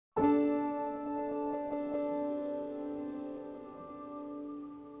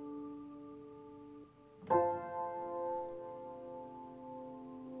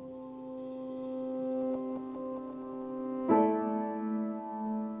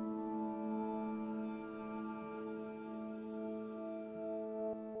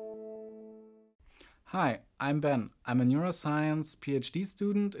Hi, I'm Ben. I'm a neuroscience PhD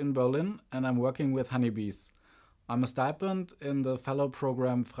student in Berlin and I'm working with honeybees. I'm a stipend in the fellow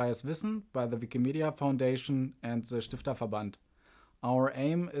program Freies Wissen by the Wikimedia Foundation and the Stifterverband. Our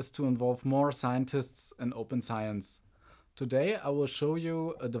aim is to involve more scientists in open science. Today I will show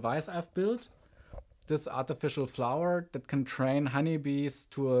you a device I've built, this artificial flower that can train honeybees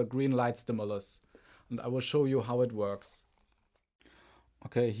to a green light stimulus. And I will show you how it works.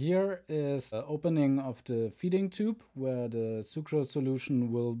 Okay, here is the opening of the feeding tube where the sucrose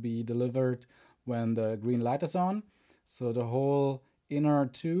solution will be delivered when the green light is on. So the whole inner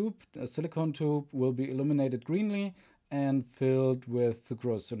tube, the silicone tube, will be illuminated greenly and filled with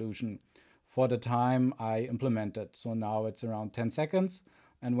sucrose solution for the time I implemented. So now it's around 10 seconds.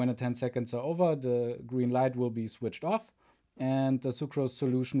 And when the 10 seconds are over, the green light will be switched off and the sucrose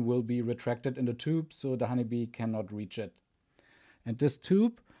solution will be retracted in the tube so the honeybee cannot reach it. And this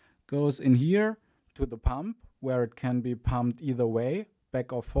tube goes in here to the pump where it can be pumped either way,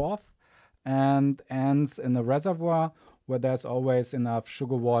 back or forth, and ends in a reservoir where there's always enough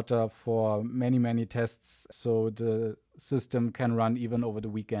sugar water for many, many tests so the system can run even over the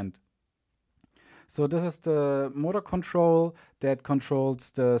weekend. So this is the motor control that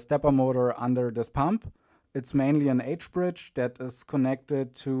controls the stepper motor under this pump. It's mainly an H-bridge that is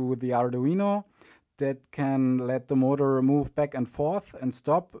connected to the Arduino that can let the motor move back and forth and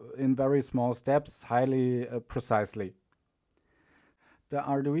stop in very small steps, highly precisely. The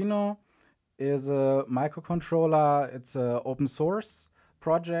Arduino is a microcontroller. It's an open source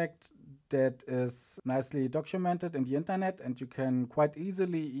project that is nicely documented in the internet, and you can quite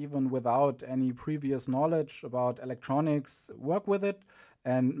easily, even without any previous knowledge about electronics, work with it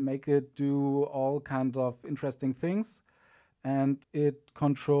and make it do all kinds of interesting things. And it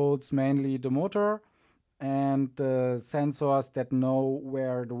controls mainly the motor and the sensors that know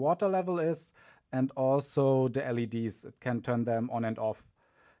where the water level is, and also the LEDs. It can turn them on and off.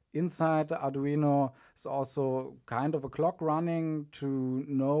 Inside the Arduino is also kind of a clock running to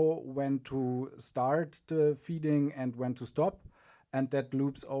know when to start the feeding and when to stop, and that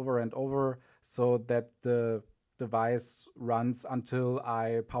loops over and over so that the device runs until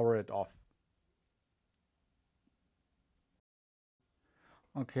I power it off.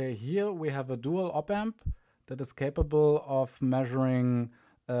 Okay, here we have a dual op-amp that is capable of measuring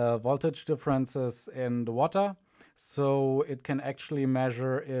voltage differences in the water. So it can actually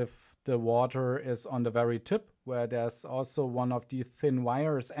measure if the water is on the very tip, where there's also one of the thin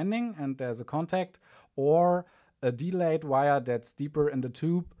wires ending and there's a contact, or a delayed wire that's deeper in the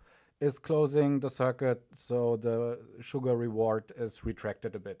tube is closing the circuit, so the sugar reward is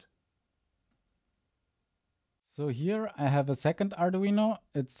retracted a bit. So here I have a second Arduino.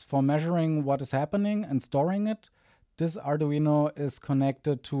 It's for measuring what is happening and storing it. This Arduino is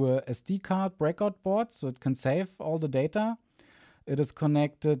connected to a SD card breakout board, so it can save all the data. It is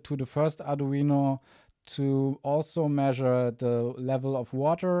connected to the first Arduino to also measure the level of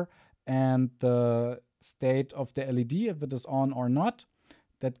water and the state of the LED, if it is on or not.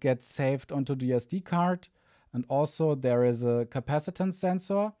 That gets saved onto the SD card. And also there is a capacitance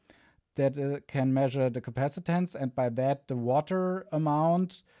sensor that can measure the capacitance, and by that the water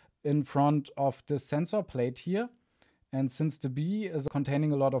amount in front of the sensor plate here. And since the bee is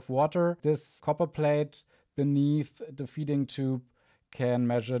containing a lot of water, this copper plate beneath the feeding tube can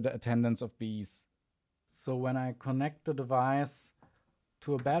measure the attendance of bees. So when I connect the device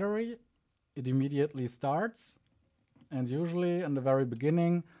to a battery, it immediately starts. And usually in the very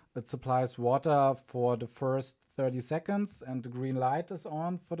beginning, it supplies water for the first 30 seconds and the green light is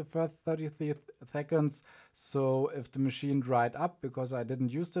on for the first 30 seconds. So if the machine dried up because I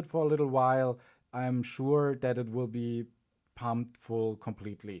didn't use it for a little while, I'm sure that it will be pumped full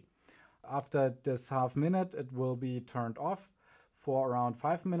completely. After this half minute, it will be turned off for around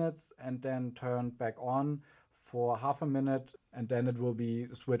 5 minutes and then turned back on for half a minute, and then it will be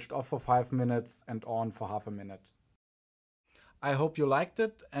switched off for 5 minutes and on for half a minute. I hope you liked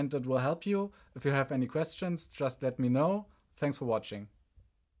it and it will help you. If you have any questions, just let me know. Thanks for watching.